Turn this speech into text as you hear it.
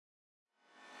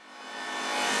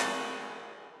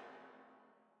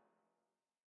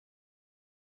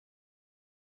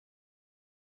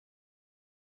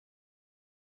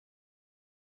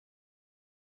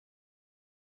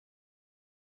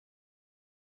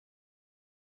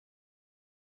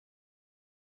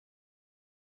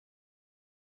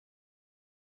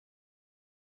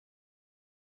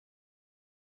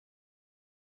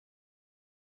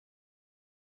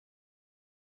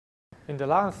In the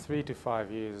last 3 to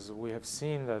 5 years, we have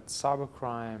seen that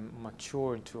cybercrime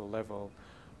mature into a level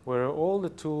where all the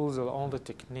tools and all the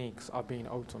techniques are being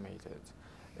automated.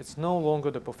 It's no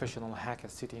longer the professional hacker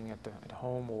sitting at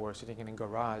home or sitting in a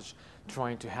garage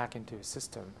trying to hack into a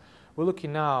system. We're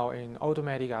looking now in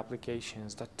automatic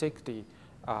applications that take the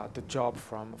job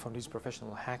from these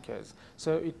professional hackers.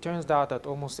 So it turns out that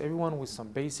almost everyone with some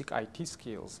basic IT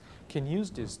skills can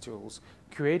use these tools,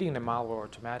 creating the malware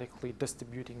automatically,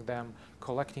 distributing them,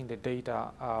 collecting the data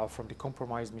from the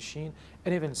compromised machine,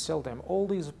 and even sell them. All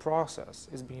this process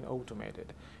is being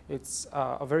automated. It's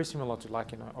very similar to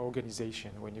like in an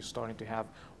organization when you're starting to have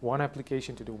one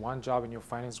application to do one job in your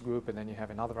finance group, and then you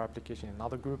have another application in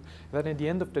another group. Then at the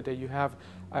end of the day, you have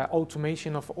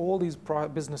automation of all these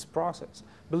business process.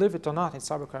 Believe it or not, in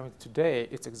cybercrime today,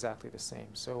 it's exactly the same.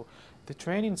 So the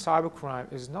training in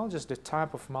cybercrime is not just the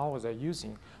type of malware they're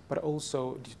using, but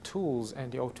also the tools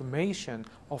and the automation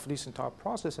of this entire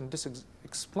process. And this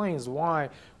explains why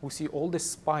we see all the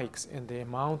spikes in the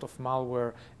amount of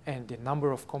malware and the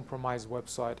number of compromised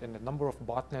websites and the number of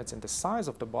botnets and the size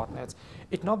of the botnets.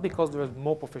 It's not because there are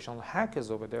more professional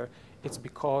hackers over there. It's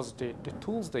because the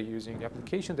tools they're using, the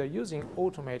application they're using,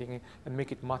 automating it and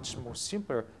make it much more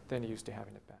simpler than it used to have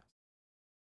in the past.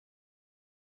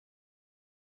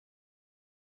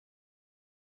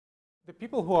 The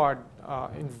people who are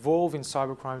involved in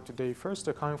cybercrime today, first,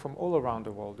 they're coming from all around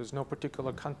the world. There's no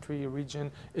particular country,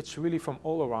 region. It's really from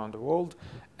all around the world.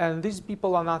 And these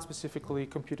people are not specifically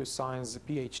computer science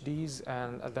PhDs,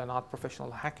 and they're not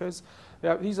professional hackers.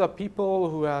 These are people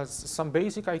who have some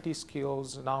basic IT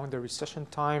skills, now in the recession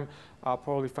time,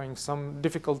 probably finding some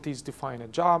difficulties to find a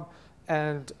job.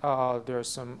 And there are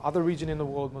some other region in the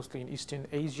world, mostly in Eastern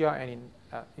Asia and in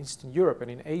Eastern Europe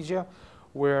and in Asia,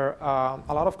 where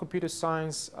a lot of computer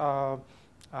science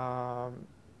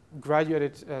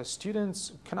graduated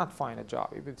students cannot find a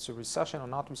job. If it's a recession or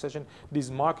not recession, this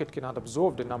market cannot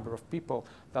absorb the number of people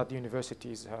that the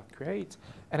universities create.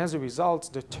 And as a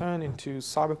result, they turn into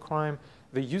cybercrime.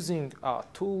 They're using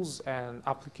tools and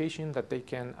applications that they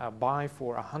can buy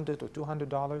for $100 or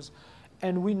 $200.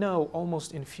 And we know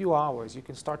almost in a few hours, you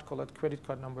can start collect credit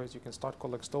card numbers, you can start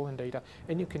collect stolen data,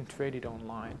 and you can trade it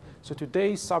online. So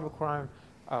today's cybercrime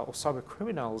or cyber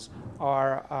criminals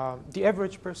are the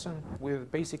average person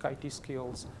with basic IT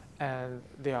skills, and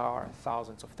there are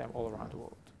thousands of them all around the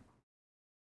world.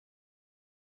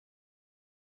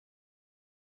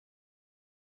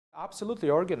 Absolutely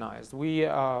organized. We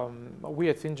at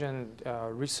Finjan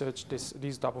researched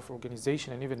these type of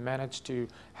organization and even managed to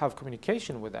have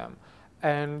communication with them.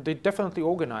 And they definitely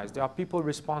organized. There are people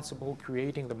responsible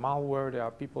creating the malware. There are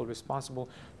people responsible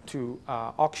to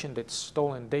auction that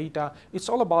stolen data. It's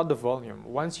all about the volume.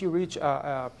 Once you reach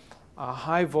a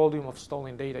high volume of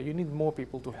stolen data, you need more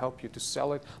people to help you to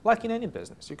sell it. Like in any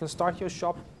business, you can start your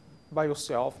shop by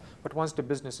yourself, but once the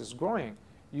business is growing,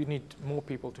 you need more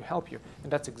people to help you.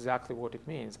 And that's exactly what it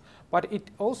means. But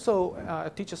it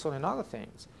also teaches on another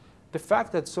things. The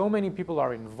fact that so many people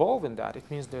are involved in that, it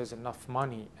means there's enough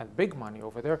money and big money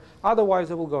over there. Otherwise,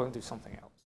 they will go and do something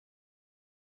else.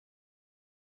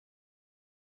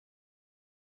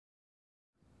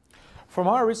 From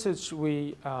our research,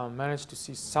 we managed to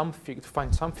see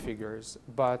find some figures,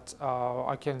 but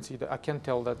I can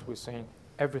tell that we're saying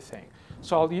everything.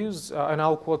 So I'll use, and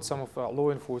I'll quote some of law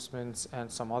enforcement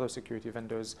and some other security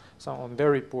vendors, some on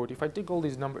their report. If I take all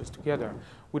these numbers together,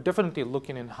 we're definitely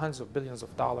looking in hundreds of billions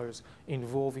of dollars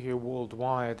involved here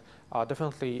worldwide.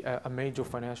 Definitely a major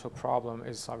financial problem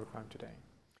is cybercrime today.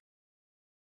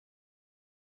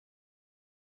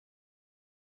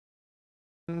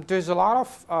 There's a lot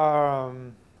of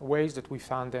ways that we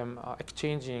found them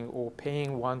exchanging or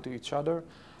paying one to each other.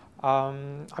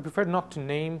 I prefer not to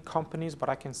name companies, but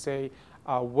I can say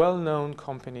well-known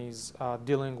companies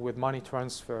dealing with money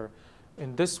transfer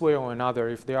in this way or another,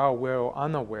 if they are aware or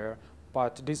unaware,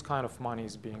 but this kind of money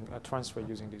is being transferred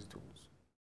using these tools.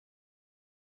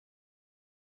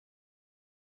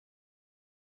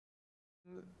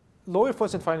 Law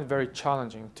enforcement find it very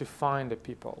challenging to find the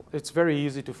people. It's very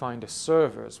easy to find the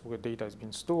servers where data is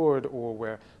being stored, or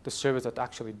where the servers that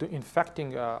actually do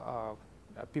infecting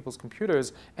people's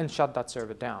computers and shut that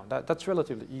server down. That's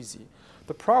relatively easy.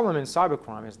 The problem in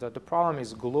cybercrime is that the problem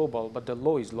is global, but the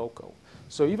law is local.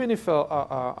 So even if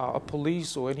a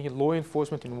police or any law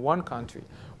enforcement in one country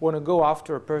want to go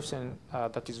after a person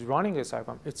that is running a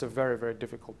cybercrime, it's a very, very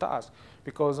difficult task,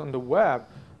 because on the web,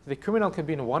 the criminal can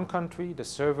be in one country, the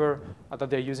server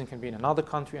that they're using can be in another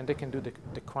country, and they can do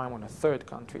the crime on a third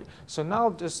country. So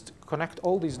now just connect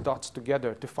all these dots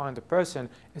together to find the person,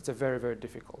 it's a very, very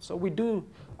difficult. So we do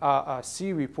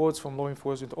see reports from law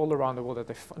enforcement all around the world that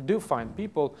they do find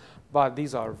people, but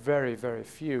these are very, very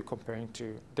few comparing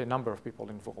to the number of people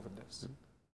involved in this.